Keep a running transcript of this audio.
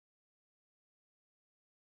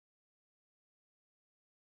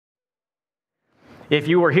If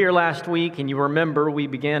you were here last week and you remember, we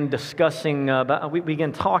began talking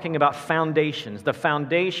about foundations, the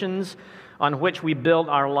foundations on which we build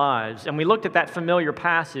our lives. And we looked at that familiar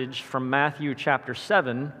passage from Matthew chapter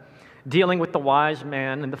 7, dealing with the wise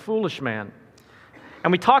man and the foolish man.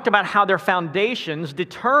 And we talked about how their foundations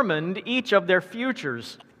determined each of their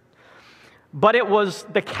futures. But it was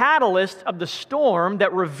the catalyst of the storm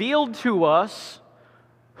that revealed to us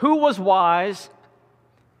who was wise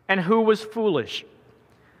and who was foolish.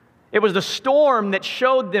 It was the storm that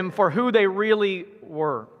showed them for who they really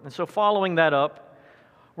were. And so following that up,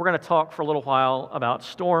 we're going to talk for a little while about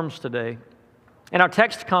storms today. And our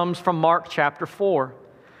text comes from Mark chapter 4.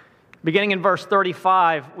 Beginning in verse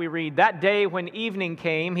 35, we read, "That day when evening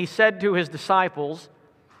came, he said to his disciples,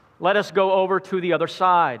 'Let us go over to the other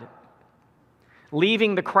side.'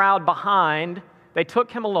 Leaving the crowd behind, they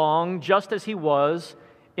took him along just as he was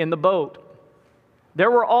in the boat. There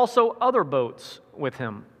were also other boats with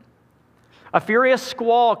him. A furious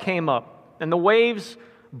squall came up, and the waves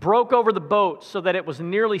broke over the boat so that it was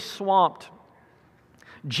nearly swamped.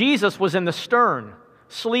 Jesus was in the stern,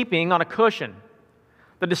 sleeping on a cushion.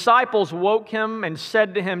 The disciples woke him and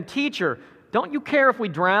said to him, 'Teacher, don't you care if we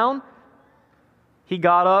drown?' He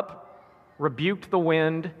got up, rebuked the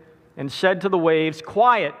wind, and said to the waves,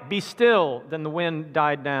 'Quiet, be still.' Then the wind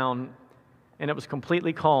died down, and it was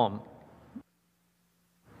completely calm.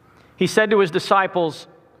 He said to his disciples,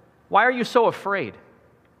 'Why are you so afraid?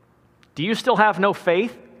 Do you still have no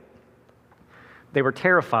faith?' They were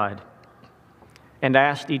terrified and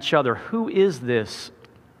asked each other, 'Who is this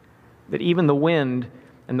that even the wind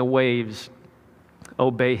and the waves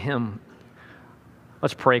obey him?'"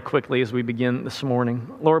 Let's pray quickly as we begin this morning.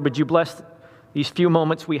 Lord, would you bless these few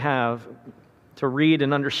moments we have to read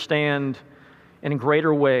and understand in a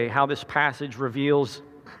greater way how this passage reveals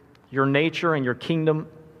your nature and your kingdom,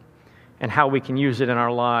 and how we can use it in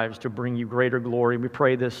our lives to bring you greater glory. We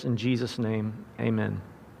pray this in Jesus' name. Amen.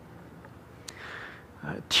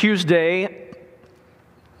 Tuesday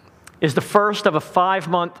is the first of a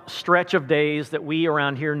 5-month stretch of days that we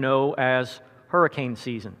around here know as hurricane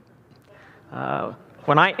season.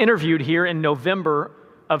 When I interviewed here in November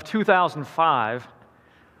of 2005,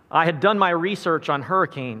 I had done my research on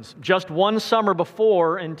hurricanes. Just one summer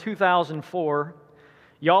before, in 2004,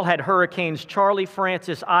 y'all had hurricanes Charlie,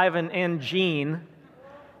 Francis, Ivan, and Jean.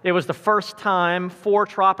 It was the first time 4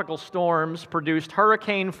 tropical storms produced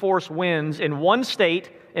hurricane-force winds in one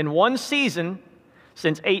state in one season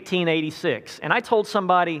since 1886. And I told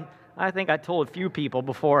somebody, I think I told a few people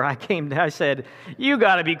before I came, I said, "You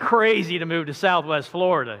got to be crazy to move to Southwest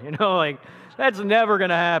Florida. That's never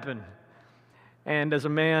going to happen." And as a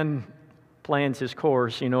man plans his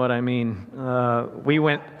course, you know what I mean. We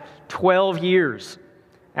went 12 years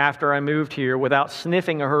after I moved here without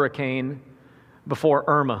sniffing a hurricane before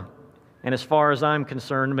Irma. And as far as I'm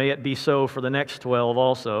concerned, may it be so for the next 12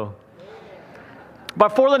 also.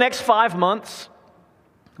 But for the next 5 months,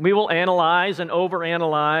 we will analyze and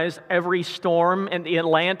overanalyze every storm in the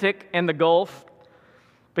Atlantic and the Gulf,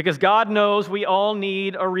 because God knows we all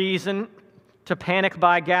need a reason to panic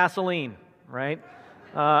buy gasoline, right?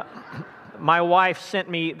 My wife sent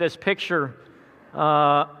me this picture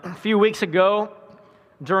a few weeks ago.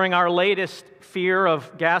 During our latest fear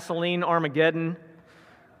of gasoline Armageddon,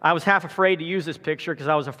 I was half afraid to use this picture because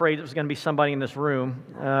I was afraid it was going to be somebody in this room.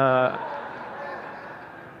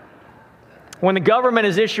 When the government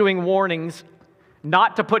is issuing warnings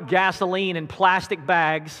not to put gasoline in plastic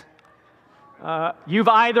bags, you've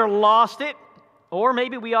either lost it, or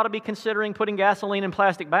maybe we ought to be considering putting gasoline in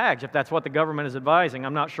plastic bags if that's what the government is advising.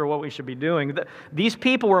 I'm not sure what we should be doing. These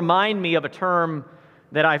people remind me of a term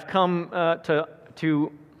that I've come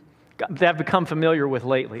that I've become familiar with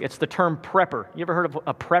lately. It's the term prepper. You ever heard of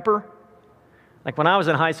a prepper? Like when I was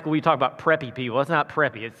in high school, we talk about preppy people. It's not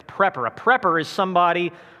preppy, it's prepper. A prepper is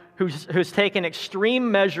somebody who's taken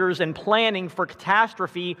extreme measures and planning for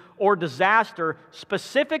catastrophe or disaster,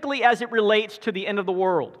 specifically as it relates to the end of the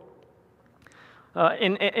world.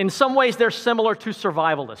 In some ways, they're similar to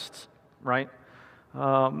survivalists, right?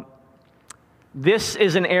 This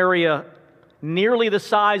is an area nearly the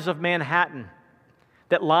size of Manhattan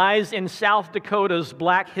that lies in South Dakota's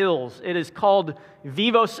Black Hills. It is called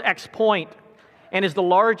Vivos X Point and is the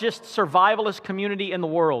largest survivalist community in the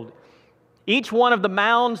world. Each one of the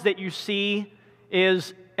mounds that you see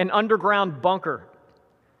is an underground bunker,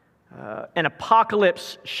 an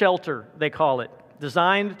apocalypse shelter, they call it,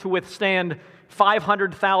 designed to withstand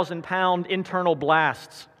 500,000-pound internal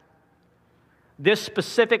blasts. This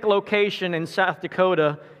specific location in South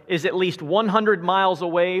Dakota is at least 100 miles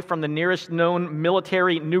away from the nearest known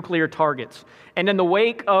military nuclear targets. And in the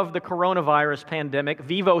wake of the coronavirus pandemic,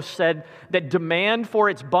 Vivo said that demand for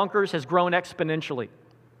its bunkers has grown exponentially.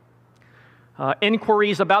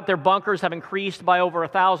 Inquiries about their bunkers have increased by over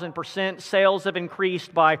 1,000%. Sales have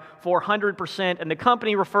increased by 400%. And the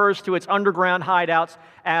company refers to its underground hideouts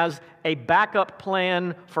as a backup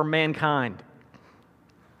plan for mankind.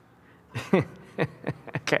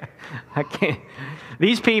 I can't.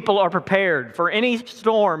 These people are prepared for any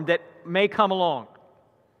storm that may come along,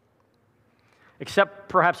 except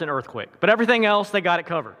perhaps an earthquake. But everything else, they got it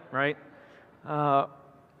covered, right?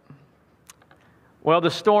 Well,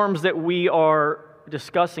 the storms that we are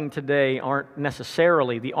discussing today aren't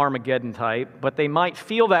necessarily the Armageddon type, but they might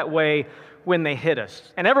feel that way when they hit us.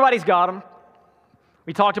 And everybody's got them.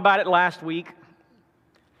 We talked about it last week.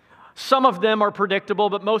 Some of them are predictable,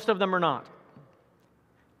 but most of them are not.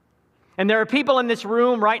 And there are people in this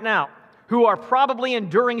room right now who are probably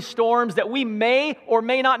enduring storms that we may or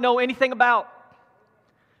may not know anything about.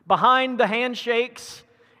 Behind the handshakes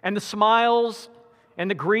and the smiles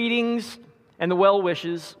and the greetings and the well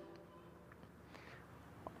wishes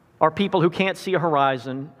are people who can't see a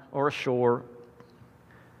horizon or a shore.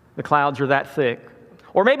 The clouds are that thick.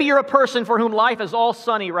 Or maybe you're a person for whom life is all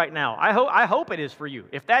sunny right now. I hope it is for you.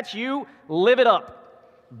 If that's you, live it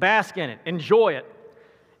up. Bask in it. Enjoy it.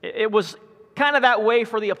 It was kind of that way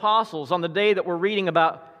for the apostles on the day that we're reading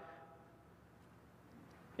about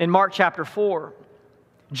in Mark chapter 4.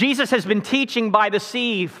 Jesus has been teaching by the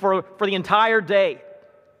sea for the entire day.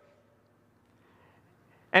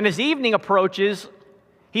 And as evening approaches,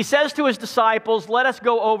 he says to his disciples, "Let us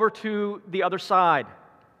go over to the other side."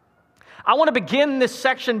 I want to begin this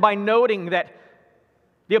section by noting that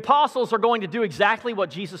the apostles are going to do exactly what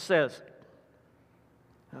Jesus says.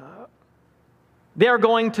 They are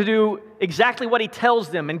going to do exactly what he tells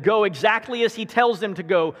them and go exactly as he tells them to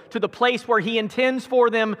go to the place where he intends for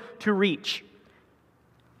them to reach.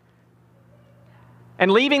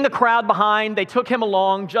 And leaving the crowd behind, they took him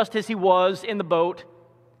along just as he was in the boat.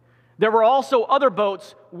 There were also other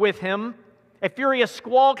boats with him. A furious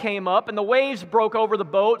squall came up, and the waves broke over the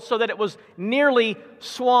boat so that it was nearly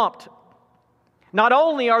swamped. Not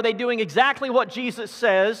only are they doing exactly what Jesus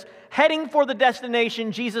says, heading for the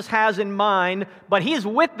destination Jesus has in mind, but he's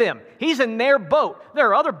with them. He's in their boat. There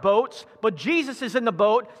are other boats, but Jesus is in the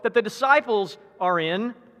boat that the disciples are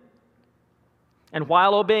in. And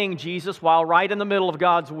while obeying Jesus, while right in the middle of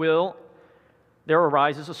God's will, there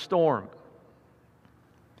arises a storm.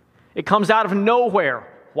 It comes out of nowhere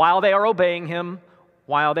while they are obeying him,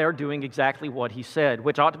 while they are doing exactly what he said,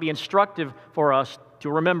 which ought to be instructive for us to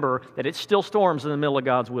remember that it still storms in the middle of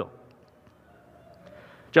God's will.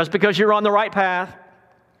 Just because you're on the right path,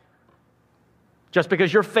 just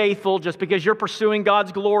because you're faithful, just because you're pursuing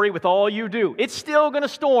God's glory with all you do, it's still going to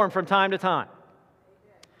storm from time to time.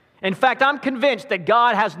 In fact, I'm convinced that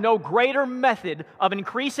God has no greater method of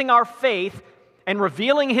increasing our faith and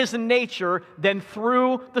revealing his nature than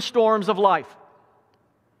through the storms of life.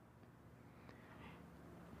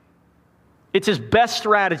 It's his best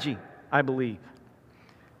strategy, I believe.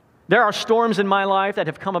 There are storms in my life that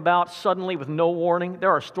have come about suddenly with no warning.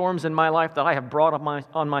 There are storms in my life that I have brought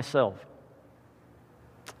on myself.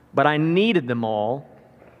 But I needed them all.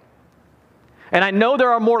 And I know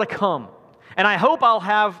there are more to come. And I hope I'll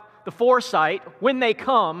have the foresight, when they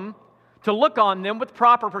come, to look on them with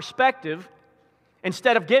proper perspective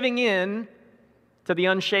instead of giving in to the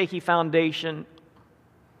unshaky foundation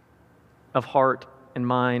of heart and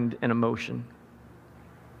mind and emotion.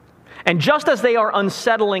 And just as they are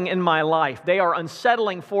unsettling in my life, they are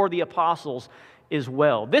unsettling for the apostles as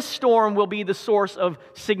well. This storm will be the source of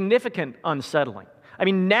significant unsettling. I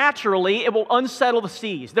mean, naturally, it will unsettle the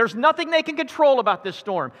seas. There's nothing they can control about this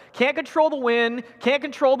storm. Can't control the wind, can't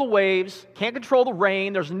control the waves, can't control the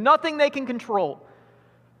rain. There's nothing they can control.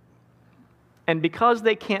 And because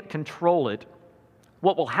they can't control it,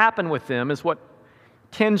 what will happen with them is what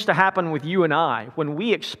tends to happen with you and I when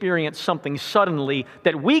we experience something suddenly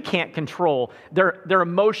that we can't control. Their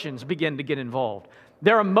emotions begin to get involved.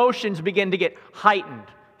 Their emotions begin to get heightened.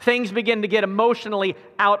 Things begin to get emotionally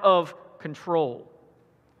out of control.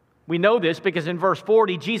 We know this because in verse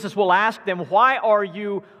 40, Jesus will ask them, "Why are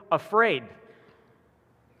you afraid?"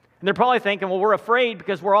 And they're probably thinking, well, we're afraid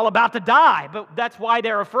because we're all about to die. But that's why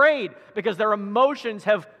they're afraid, because their emotions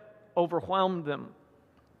have overwhelmed them.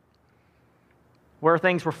 Where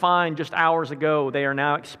things were fine just hours ago, they are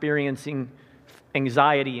now experiencing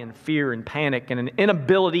anxiety and fear and panic and an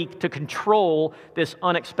inability to control this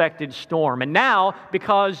unexpected storm. And now,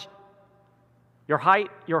 because your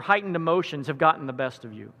heightened emotions have gotten the best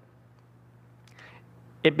of you,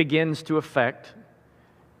 it begins to affect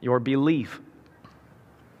your belief.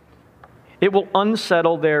 It will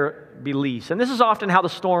unsettle their beliefs. And this is often how the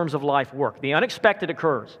storms of life work. The unexpected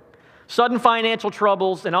occurs. Sudden financial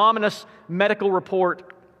troubles, an ominous medical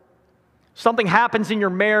report. Something happens in your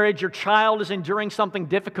marriage. Your child is enduring something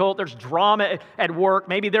difficult. There's drama at work.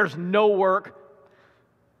 Maybe there's no work.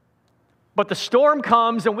 But the storm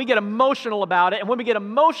comes and we get emotional about it. And when we get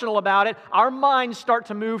emotional about it, our minds start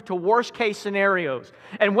to move to worst case scenarios.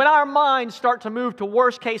 And when our minds start to move to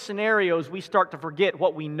worst case scenarios, we start to forget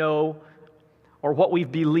what we know or what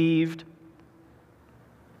we've believed.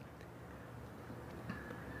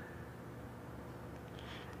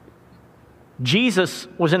 Jesus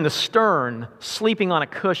was in the stern, sleeping on a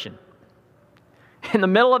cushion. In the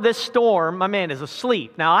middle of this storm, my man is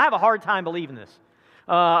asleep. Now, I have a hard time believing this.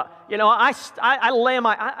 I lay in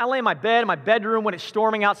my bed in my bedroom when it's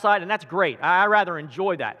storming outside, and that's great. I rather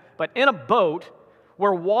enjoy that. But in a boat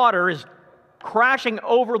where water is crashing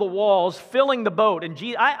over the walls, filling the boat, and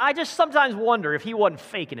I just sometimes wonder if he wasn't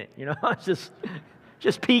faking it.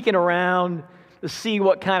 Just peeking around to see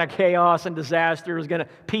what kind of chaos and disaster is going to.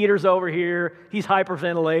 Peter's over here, he's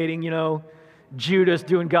hyperventilating. Judas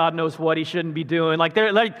doing God knows what he shouldn't be doing. But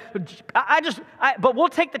we'll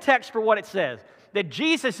take the text for what it says. That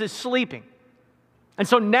Jesus is sleeping. And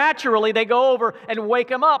so naturally they go over and wake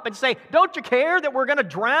him up and say, "Don't you care that we're going to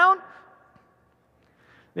drown?"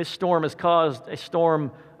 This storm has caused a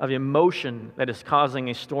storm of emotion that is causing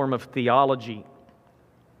a storm of theology.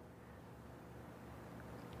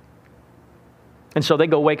 And so they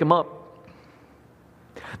go wake him up.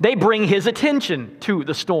 They bring his attention to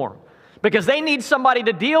the storm because they need somebody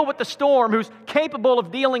to deal with the storm who's capable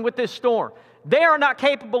of dealing with this storm. They are not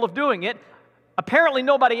capable of doing it. Apparently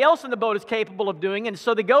nobody else in the boat is capable of doing it, and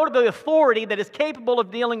so they go to the authority that is capable of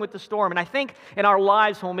dealing with the storm. And I think in our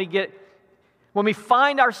lives when we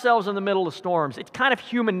find ourselves in the middle of storms, it's kind of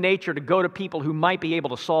human nature to go to people who might be able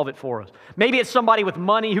to solve it for us. Maybe it's somebody with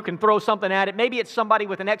money who can throw something at it. Maybe it's somebody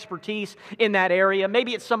with an expertise in that area.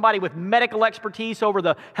 Maybe it's somebody with medical expertise over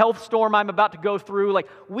the health storm I'm about to go through.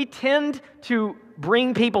 We tend to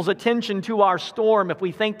bring people's attention to our storm if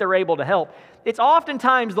we think they're able to help. It's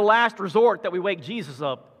oftentimes the last resort that we wake Jesus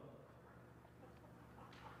up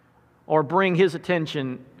or bring his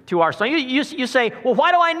attention to our storm. You say, "Well,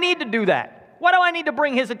 why do I need to do that? Why do I need to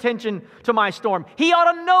bring his attention to my storm? He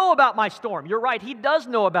ought to know about my storm." You're right, he does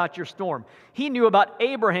know about your storm. He knew about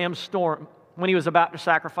Abraham's storm when he was about to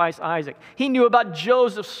sacrifice Isaac. He knew about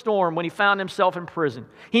Joseph's storm when he found himself in prison.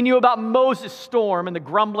 He knew about Moses' storm and the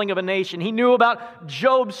grumbling of a nation. He knew about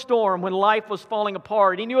Job's storm when life was falling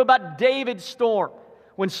apart. He knew about David's storm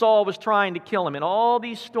when Saul was trying to kill him. And all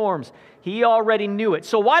these storms, he already knew it.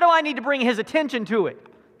 So why do I need to bring his attention to it?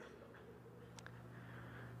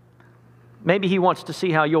 Maybe he wants to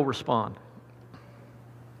see how you'll respond.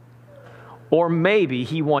 Or maybe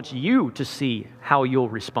he wants you to see how you'll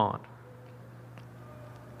respond.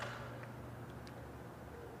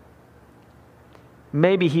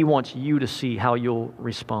 Maybe he wants you to see how you'll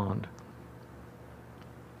respond.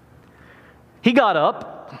 He got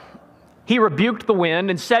up, he rebuked the wind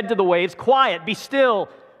and said to the waves, "Quiet, be still."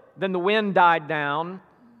 Then the wind died down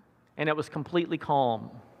and it was completely calm.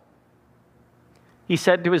 He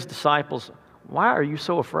said to his disciples, "Why are you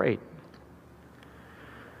so afraid?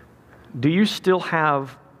 Do you still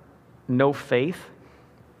have no faith?"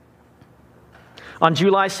 On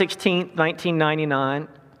July 16, 1999,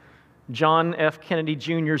 John F. Kennedy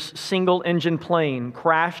Jr.'s single-engine plane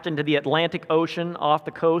crashed into the Atlantic Ocean off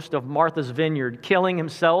the coast of Martha's Vineyard, killing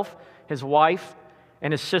himself, his wife,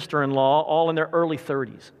 and his sister-in-law, all in their early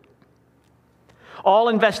 30s. All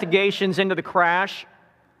investigations into the crash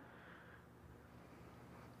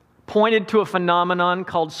pointed to a phenomenon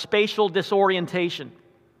called spatial disorientation.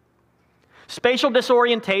 Spatial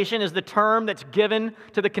disorientation is the term that's given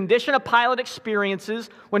to the condition a pilot experiences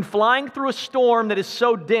when flying through a storm that is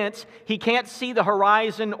so dense he can't see the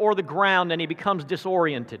horizon or the ground and he becomes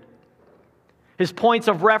disoriented. His points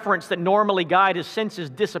of reference that normally guide his senses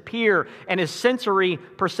disappear and his sensory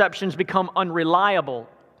perceptions become unreliable.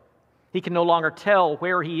 He can no longer tell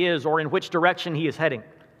where he is or in which direction he is heading.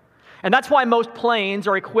 And that's why most planes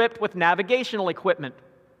are equipped with navigational equipment.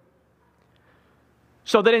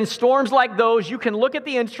 So that in storms like those, you can look at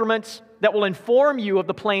the instruments that will inform you of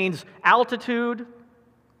the plane's altitude,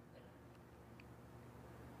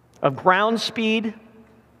 of ground speed.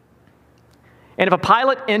 And if a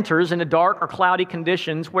pilot enters into dark or cloudy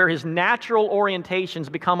conditions where his natural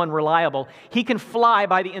orientations become unreliable, he can fly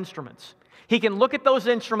by the instruments. He can look at those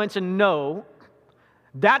instruments and know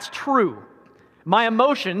that's true. My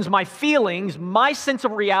emotions, my feelings, my sense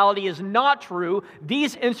of reality is not true.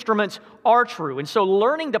 These instruments are true. And so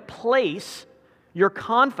learning to place your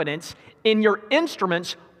confidence in your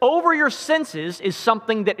instruments over your senses is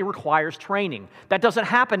something that requires training. That doesn't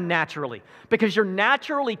happen naturally because you're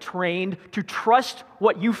naturally trained to trust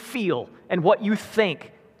what you feel and what you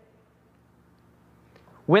think.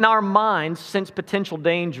 When our minds sense potential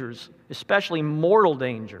dangers, especially mortal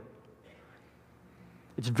danger,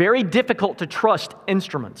 it's very difficult to trust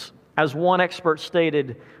instruments. As one expert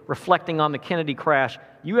stated, reflecting on the Kennedy crash,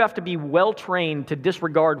 you have to be well trained to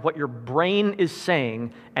disregard what your brain is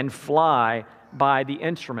saying and fly by the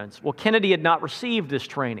instruments. Well, Kennedy had not received this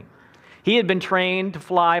training. He had been trained to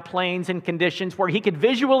fly planes in conditions where he could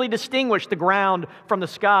visually distinguish the ground from the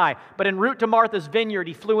sky. But en route to Martha's Vineyard,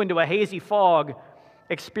 he flew into a hazy fog,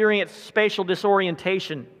 experienced spatial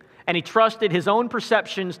disorientation, and he trusted his own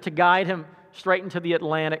perceptions to guide him straight into the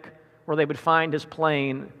Atlantic, where they would find his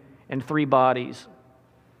plane and 3 bodies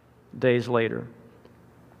days later.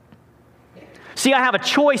 See, I have a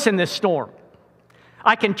choice in this storm.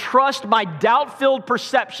 I can trust my doubt-filled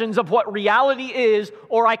perceptions of what reality is,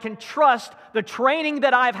 or I can trust the training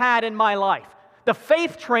that I've had in my life, the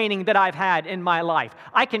faith training that I've had in my life.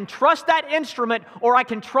 I can trust that instrument, or I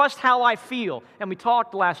can trust how I feel. And we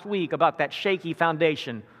talked last week about that shaky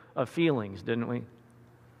foundation of feelings, didn't we?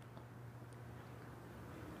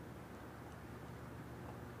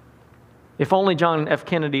 If only John F.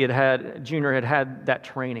 Kennedy Jr. had had that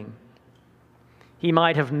training, he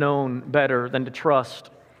might have known better than to trust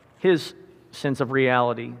his sense of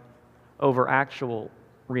reality over actual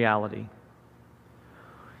reality.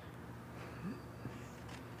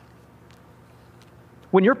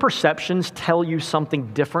 When your perceptions tell you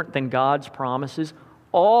something different than God's promises,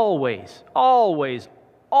 always, always,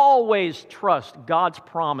 always trust God's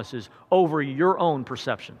promises over your own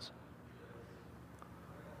perceptions.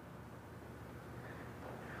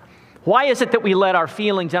 Why is it that we let our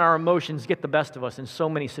feelings and our emotions get the best of us in so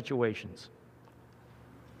many situations?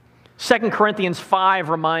 2 Corinthians 5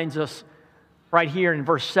 reminds us right here in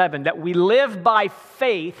verse 7 that we live by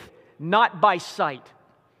faith, not by sight.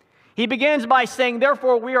 He begins by saying,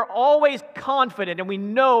 therefore, we are always confident, and we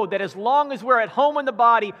know that as long as we're at home in the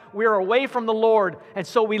body, we are away from the Lord. And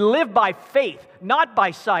so we live by faith, not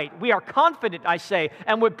by sight. We are confident, I say,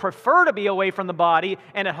 and would prefer to be away from the body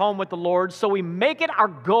and at home with the Lord. So we make it our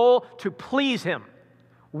goal to please Him.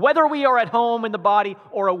 Whether we are at home in the body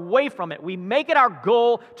or away from it, we make it our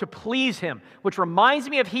goal to please Him, which reminds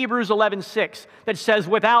me of Hebrews 11:6 that says,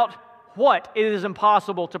 without what? It is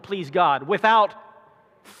impossible to please God. Without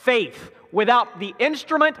faith, without the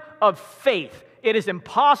instrument of faith, it is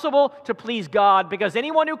impossible to please God, because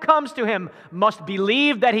anyone who comes to Him must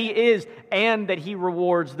believe that He is and that He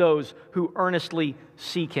rewards those who earnestly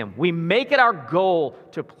seek Him. We make it our goal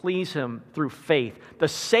to please Him through faith, the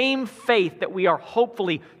same faith that we are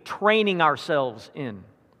hopefully training ourselves in.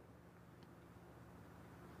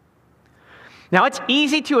 Now, it's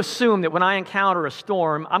easy to assume that when I encounter a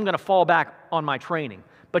storm, I'm going to fall back on my training,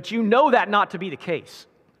 but you know that not to be the case.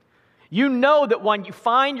 You know that when you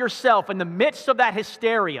find yourself in the midst of that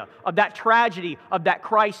hysteria, of that tragedy, of that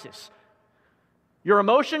crisis, your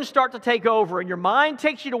emotions start to take over and your mind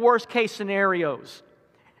takes you to worst-case scenarios.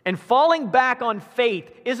 And falling back on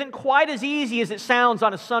faith isn't quite as easy as it sounds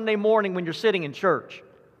on a Sunday morning when you're sitting in church.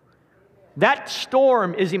 That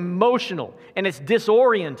storm is emotional and it's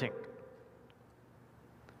disorienting.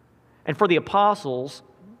 And for the apostles,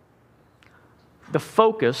 the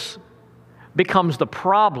focus becomes the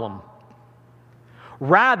problem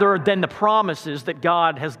rather than the promises that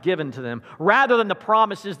God has given to them, rather than the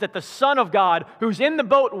promises that the Son of God, who's in the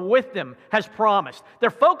boat with them, has promised. Their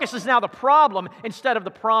focus is now the problem instead of the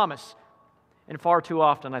promise. And far too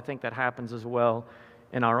often, I think that happens as well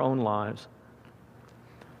in our own lives.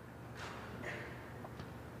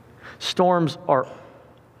 Storms are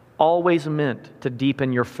always meant to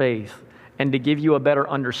deepen your faith and to give you a better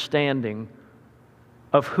understanding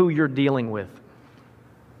of who you're dealing with.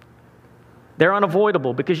 They're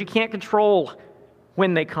unavoidable because you can't control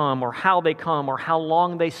when they come or how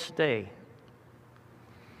long they stay.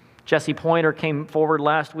 Jesse Pointer came forward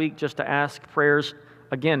last week just to ask prayers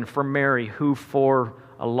again for Mary, who for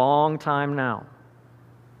a long time now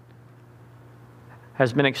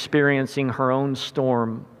has been experiencing her own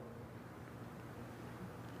storm.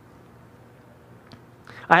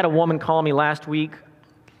 I had a woman call me last week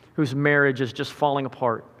whose marriage is just falling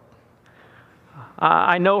apart.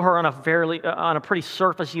 I know her on a pretty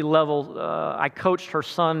surfacey level. I coached her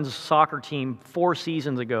son's soccer team 4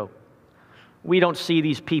 seasons ago. We don't see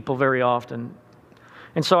these people very often.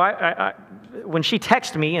 And so when she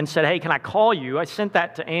texted me and said, "Hey, can I call you?" I sent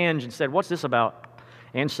that to Ange and said, "What's this about?"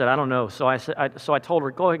 Ange said, "I don't know." So I told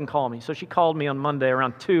her, "Go ahead and call me." So she called me on Monday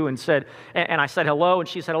around 2 and said, and I said hello, and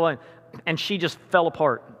she said hello, and she just fell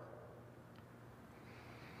apart.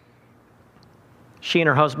 She and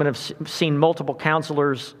her husband have seen multiple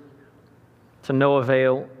counselors to no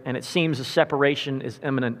avail, and it seems a separation is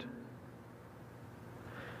imminent.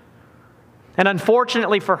 And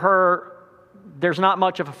unfortunately for her, there's not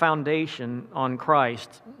much of a foundation on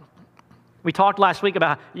Christ. We talked last week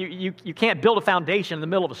about you can't build a foundation in the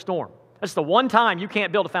middle of a storm. That's the one time you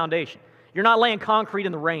can't build a foundation. You're not laying concrete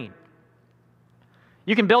in the rain.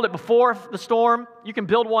 You can build it before the storm. You can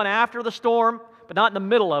build one after the storm, but not in the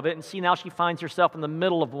middle of it. And see, now she finds herself in the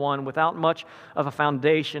middle of one without much of a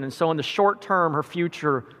foundation. And so in the short term, her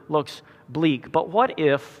future looks bleak. But what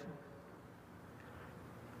if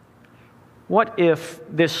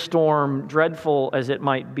this storm, dreadful as it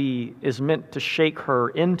might be, is meant to shake her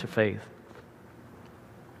into faith?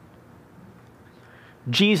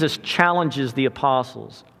 Jesus challenges the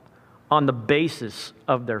apostles on the basis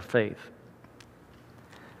of their faith.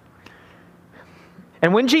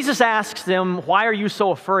 And when Jesus asks them, "Why are you so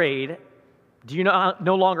afraid? Do you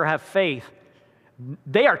no longer have faith?"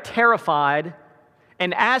 they are terrified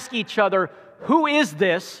and ask each other, "Who is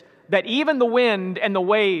this that even the wind and the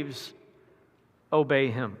waves obey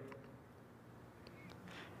him?"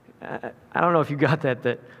 I don't know if you got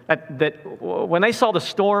that when they saw the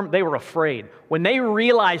storm, they were afraid. When they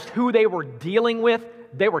realized who they were dealing with,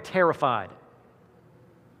 they were terrified.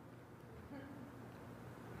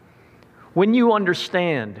 When you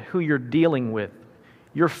understand who you're dealing with,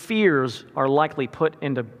 your fears are likely put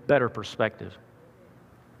into better perspective.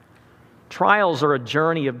 Trials are a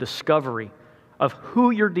journey of discovery of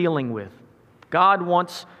who you're dealing with. God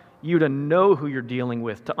wants you to know who you're dealing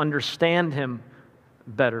with, to understand Him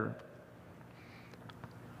better.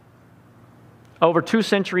 Over 2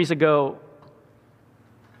 centuries ago,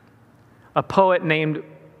 a poet named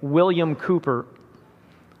William Cowper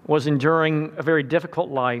was enduring a very difficult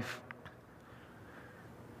life.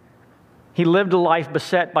 He lived a life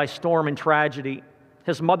beset by storm and tragedy.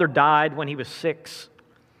 His mother died when he was 6,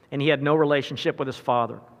 and he had no relationship with his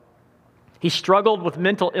father. He struggled with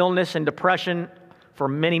mental illness and depression for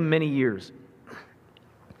many, many years.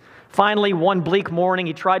 Finally, one bleak morning,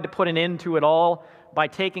 he tried to put an end to it all by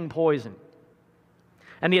taking poison.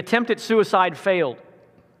 And the attempt at suicide failed.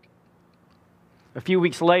 A few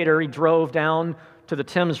weeks later, he drove down to the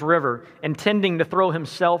Thames River, intending to throw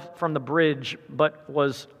himself from the bridge, but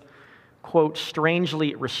was, quote,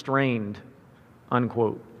 strangely restrained,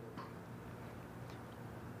 unquote.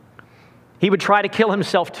 He would try to kill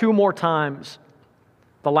himself 2 more times,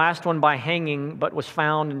 the last one by hanging, but was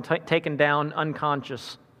found and taken down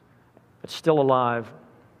unconscious, but still alive.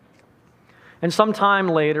 And sometime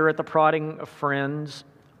later, at the prodding of friends,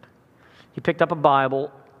 he picked up a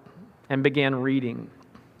Bible and began reading.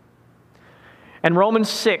 And Romans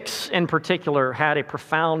 6 in particular had a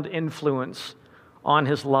profound influence on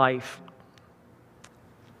his life,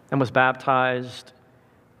 and was baptized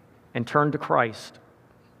and turned to Christ.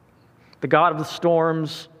 The God of the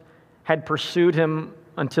storms had pursued him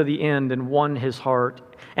unto the end and won his heart.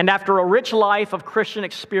 And after a rich life of Christian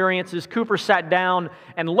experiences, Cowper sat down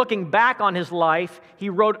and, looking back on his life, he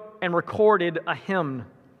wrote and recorded a hymn.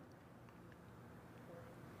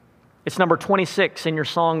 It's number 26 in your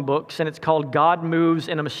songbooks, and it's called "God Moves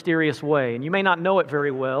in a Mysterious Way." And you may not know it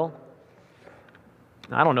very well.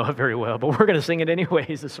 I don't know it very well, but we're going to sing it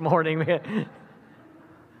anyways this morning.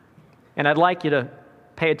 And I'd like you to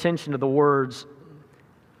pay attention to the words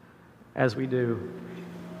as we do.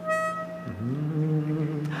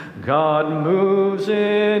 God moves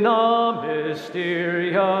in a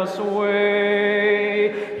mysterious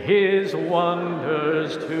way, His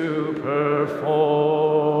wonders to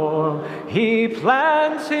perform. He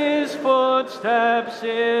plants His footsteps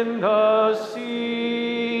in the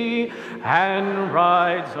sea and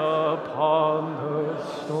rides upon the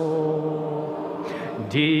storm.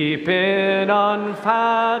 Deep in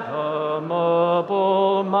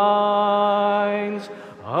unfathomable minds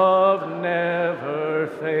of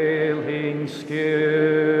never-failing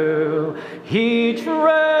skill, He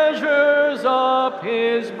treasures up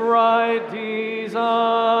His bright designs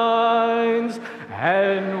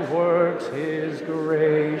and works His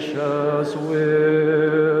gracious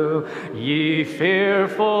will. Ye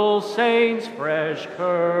fearful saints, fresh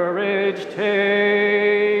courage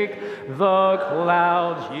take. The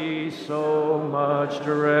clouds ye so much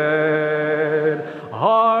dread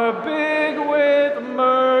are big with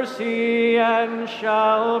mercy and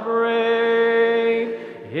shall brave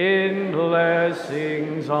in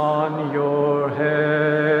blessings on your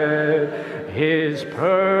head. His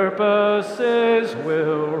purposes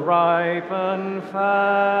will ripen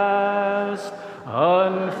fast,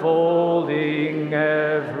 unfolding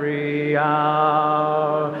every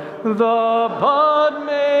hour. The bud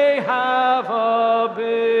may have a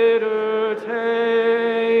bitter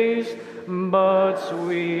taste, but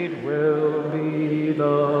sweet will be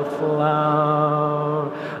the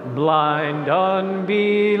flower. Blind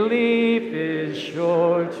unbelief is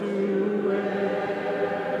sure to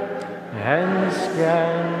err and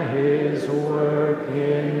scan His work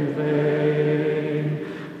in vain.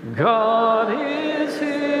 God is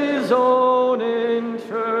His own interpreter,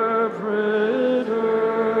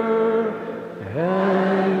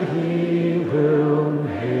 and He will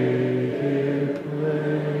make it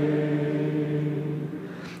plain.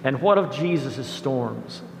 And what of Jesus'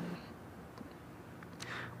 storms?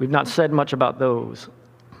 We've not said much about those.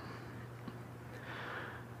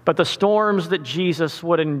 But the storms that Jesus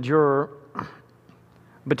would endure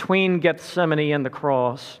between Gethsemane and the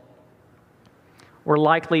cross were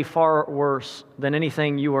likely far worse than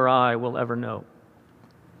anything you or I will ever know.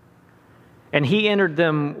 And He entered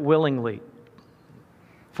them willingly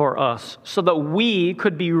for us so that we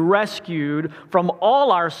could be rescued from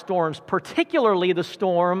all our storms, particularly the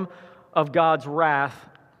storm of God's wrath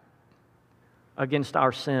against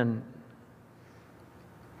our sin.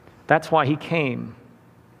 That's why He came.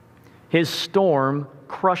 His storm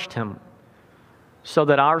crushed Him so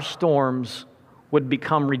that our storms would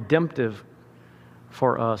become redemptive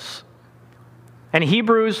for us. And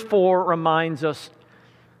Hebrews 4 reminds us,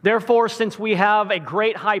 therefore, since we have a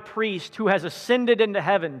great high priest who has ascended into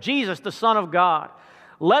heaven, Jesus, the Son of God,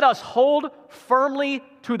 let us hold firmly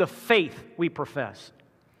to the faith we profess.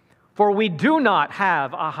 For we do not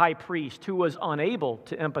have a high priest who was unable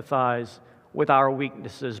to empathize with our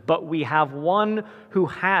weaknesses, but we have one who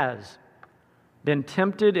has been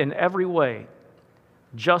tempted in every way,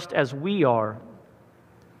 just as we are,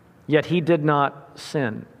 yet He did not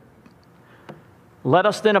sin. Let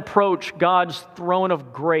us then approach God's throne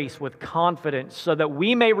of grace with confidence so that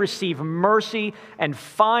we may receive mercy and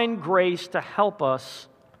find grace to help us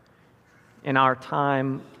in our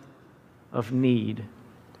time of need.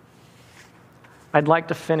 I'd like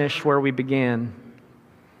to finish where we began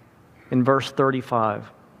in verse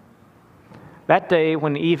 35. That day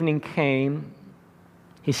when evening came,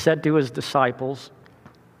 He said to His disciples,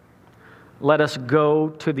 "Let us go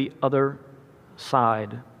to the other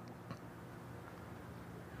side."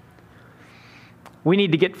 We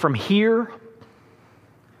need to get from here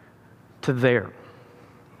to there.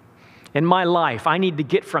 In my life, I need to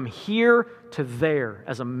get from here to there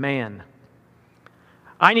as a man.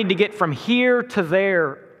 I need to get from here to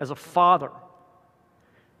there as a father.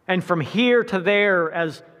 And from here to there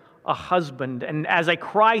as a husband. And as a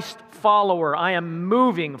Christ follower, I am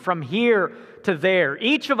moving from here to there.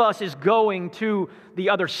 Each of us is going to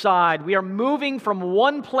the other side. We are moving from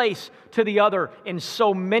one place to the other in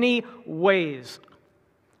so many ways.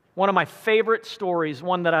 One of my favorite stories,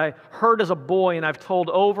 one that I heard as a boy and I've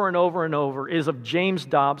told over and over and over, is of James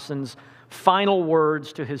Dobson's final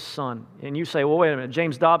words to his son. And you say, well, wait a minute,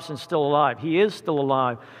 James Dobson's still alive. He is still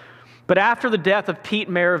alive. But after the death of Pete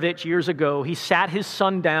Maravich years ago, he sat his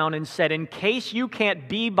son down and said, in case you can't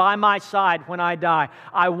be by my side when I die,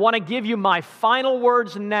 I want to give you my final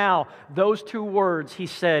words now. Those two words, he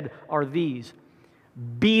said, are these: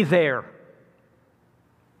 be there.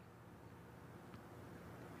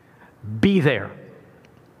 Be there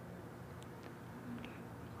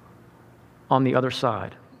on the other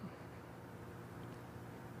side.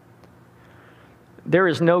 There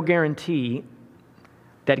is no guarantee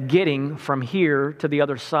that getting from here to the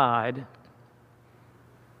other side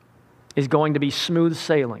is going to be smooth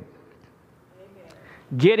sailing. Amen.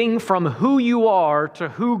 Getting from who you are to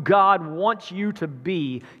who God wants you to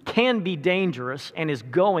be can be dangerous and is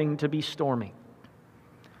going to be stormy.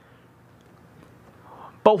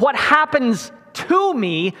 But what happens to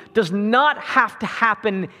me does not have to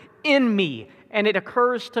happen in me. And it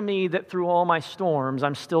occurs to me that through all my storms,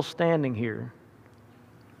 I'm still standing here.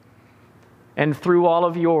 And through all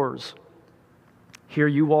of yours, here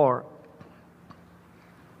you are.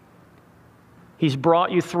 He's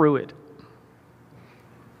brought you through it.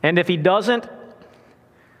 And if He doesn't,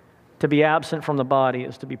 to be absent from the body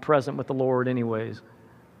is to be present with the Lord anyways.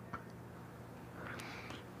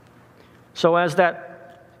 So as that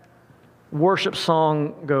worship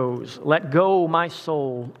song goes, let go my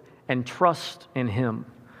soul and trust in Him.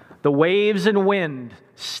 The waves and wind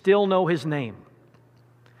still know His name.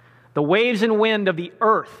 The waves and wind of the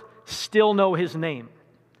earth still know His name.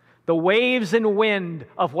 the waves and wind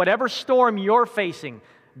of whatever storm you're facing,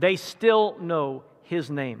 they still know His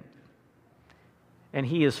name. And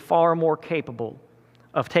He is far more capable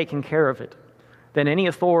of taking care of it than any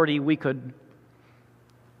authority we could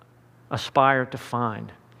aspire to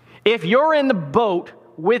find. If you're in the boat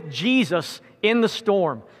with Jesus in the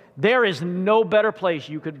storm, there is no better place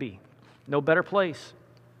you could be. No better place.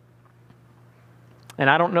 And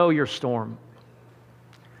I don't know your storm.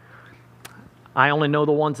 I only know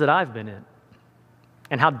the ones that I've been in.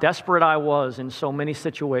 And how desperate I was in so many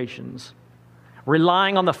situations,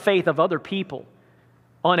 relying on the faith of other people,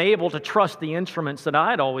 unable to trust the instruments that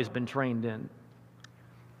I had always been trained in.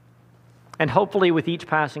 And hopefully with each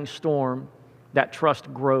passing storm, that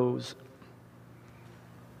trust grows.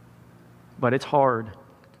 But it's hard.